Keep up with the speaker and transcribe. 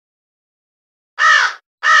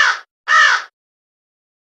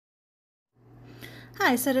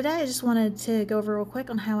Hi, so today I just wanted to go over real quick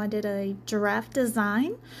on how I did a giraffe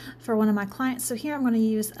design for one of my clients. So here I'm going to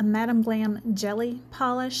use a Madam Glam jelly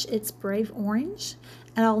polish. It's Brave Orange,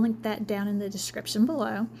 and I'll link that down in the description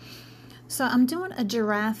below. So I'm doing a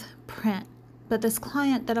giraffe print, but this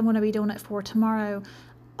client that I'm going to be doing it for tomorrow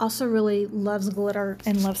also really loves glitter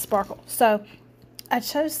and loves sparkle. So I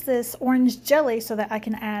chose this orange jelly so that I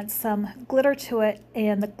can add some glitter to it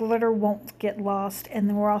and the glitter won't get lost, and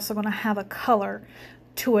then we're also going to have a color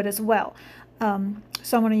to it as well. So I'm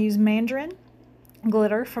going to use Mandarin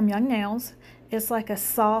glitter from Young Nails. It's like a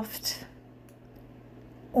soft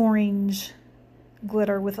orange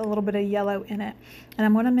glitter with a little bit of yellow in it, and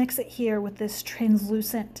I'm going to mix it here with this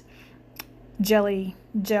translucent jelly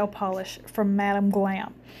gel polish from Madam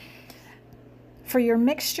Glam. For your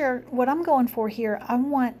mixture, what I'm going for here, I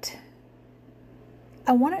want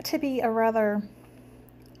it to be a rather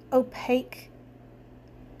opaque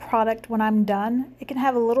product when I'm done. It can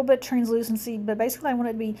have a little bit of translucency, but basically I want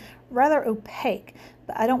it to be rather opaque,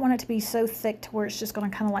 but I don't want it to be so thick to where it's just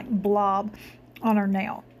going to kind of like blob on our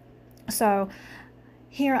nail. So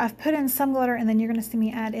here I've put in some glitter, and then you're going to see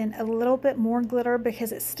me add in a little bit more glitter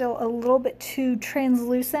because it's still a little bit too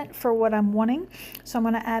translucent for what I'm wanting. So I'm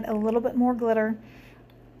going to add a little bit more glitter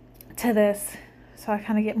to this so I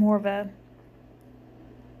kind of get more of a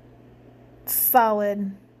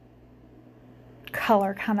solid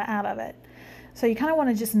color kind of out of it. So you kind of want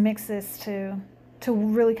to just mix this to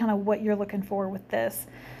really kind of what you're looking for with this.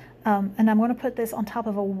 And I'm going to put this on top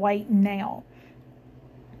of a white nail.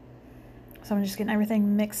 So I'm just getting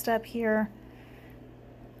everything mixed up here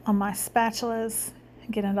on my spatulas,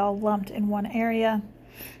 getting it all lumped in one area.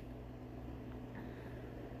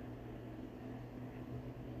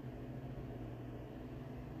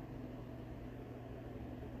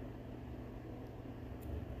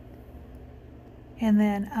 And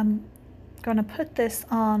then I'm going to put this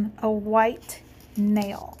on a white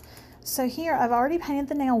nail. So here I've already painted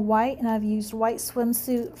the nail white, and I've used white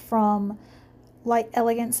swimsuit from Light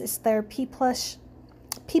Elegance. It's their P plus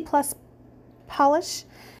polish.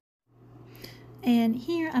 And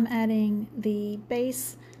here I'm adding the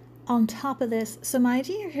base on top of this. So my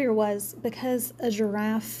idea here was, because a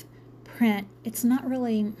giraffe print, it's not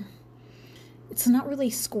really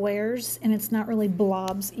squares, and it's not really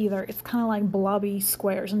blobs either. It's kind of like blobby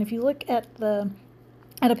squares. And if you look at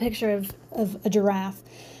a picture of a giraffe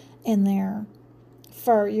in their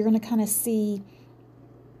fur, you're going to kind of see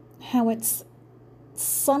how it's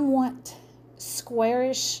somewhat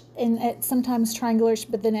squarish and sometimes triangularish,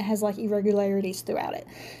 but then it has like irregularities throughout it.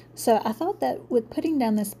 So I thought that with putting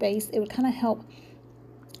down this base, it would kind of help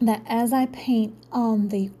that as I paint on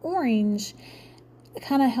the orange,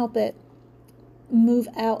 kind of help it move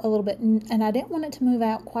out a little bit. And I didn't want it to move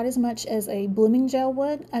out quite as much as a blooming gel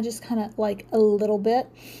would. I just kind of like a little bit.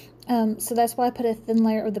 So that's why I put a thin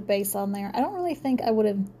layer of the base on there. I don't really think I would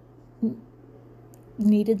have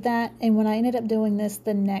needed that. And when I ended up doing this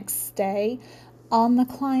the next day on the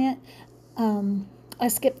client, I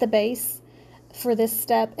skipped the base for this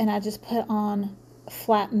step, and I just put on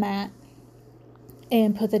flat matte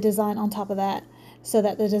and put the design on top of that, so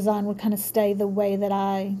that the design would kind of stay the way that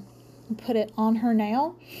I put it on her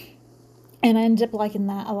nail. And I ended up liking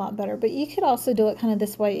that a lot better. But you could also do it kind of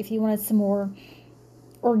this way if you wanted some more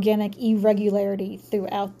organic irregularity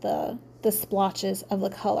throughout the splotches of the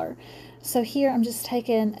color. So here I'm just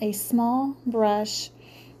taking a small brush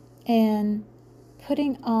and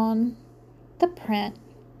putting on the print.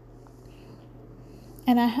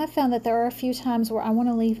 And I have found that there are a few times where I want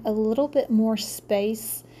to leave a little bit more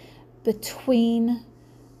space between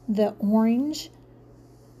the orange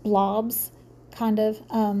blobs, kind of,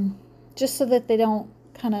 just so that they don't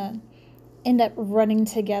kind of end up running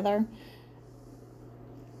together.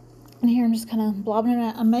 And here I'm just kind of blobbing it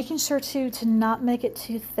out. I'm making sure to not make it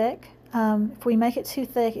too thick. If we make it too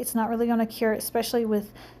thick, it's not really going to cure, especially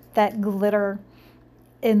with that glitter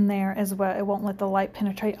in there as well. It won't let the light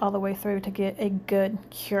penetrate all the way through to get a good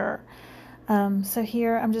cure. So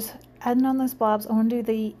here I'm just adding on those blobs. I want to do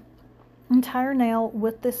the entire nail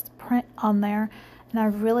with this print on there, and I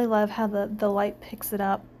really love how the light picks it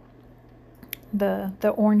up,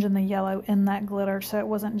 the orange and the yellow in that glitter, so it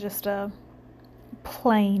wasn't just a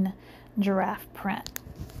plain giraffe print.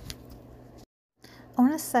 I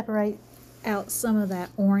want to separate out some of that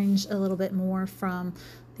orange a little bit more from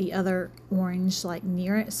the other orange like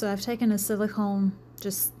near it. So I've taken a silicone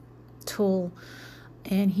just tool,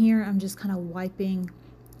 and here I'm just kind of wiping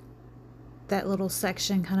that little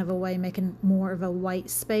section kind of away, making more of a white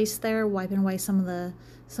space there, wiping away some of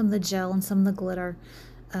the gel and some of the glitter,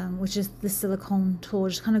 which is the silicone tool,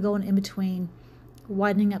 just kind of going in between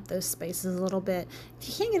widening up those spaces a little bit. If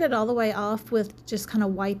you can't get it all the way off with just kind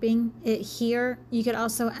of wiping it here, you could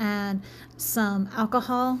also add some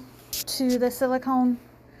alcohol to the silicone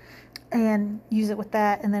and use it with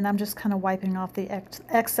that. And then I'm just kind of wiping off the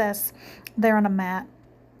excess there on a mat,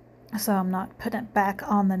 so I'm not putting it back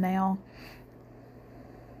on the nail,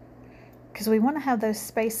 because we want to have those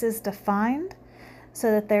spaces defined so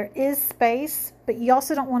that there is space, but you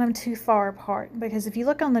also don't want them too far apart, because if you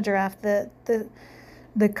look on the giraffe,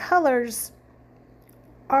 the colors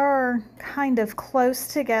are kind of close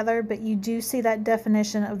together, but you do see that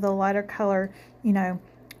definition of the lighter color, you know,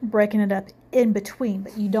 breaking it up in between.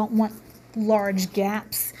 But you don't want large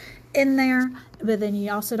gaps in there, but then you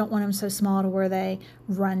also don't want them so small to where they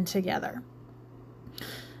run together.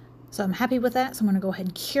 So I'm happy with that, so I'm going to go ahead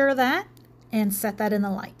and cure that and set that in the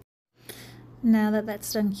light. Now that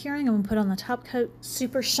that's done curing, I'm going to put on the top coat.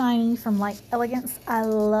 Super shiny from Light Elegance. I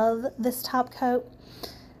love this top coat.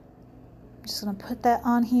 I'm just going to put that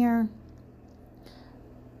on here.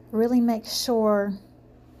 Really make sure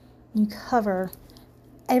you cover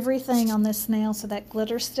everything on this nail so that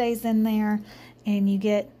glitter stays in there, and you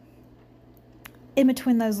get in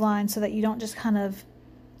between those lines so that you don't just kind of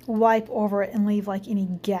wipe over it and leave like any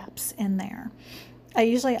gaps in there. I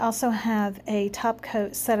usually also have a top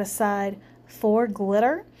coat set aside for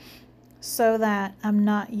glitter, so that I'm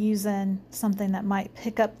not using something that might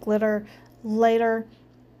pick up glitter later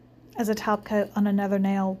as a top coat on another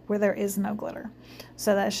nail where there is no glitter.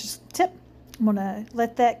 So that's just a tip. I'm gonna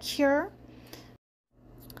let that cure.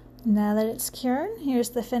 Now that it's cured, here's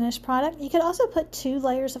the finished product. You could also put 2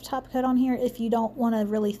 layers of top coat on here if you don't want to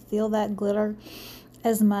really feel that glitter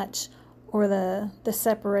as much, or the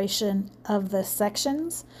separation of the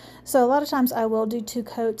sections. So a lot of times I will do 2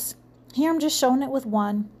 coats. Here I'm just showing it with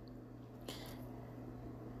 1,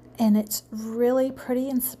 and it's really pretty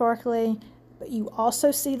and sparkly, but you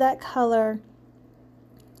also see that color.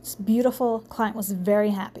 It's beautiful. Client was very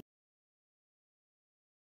happy.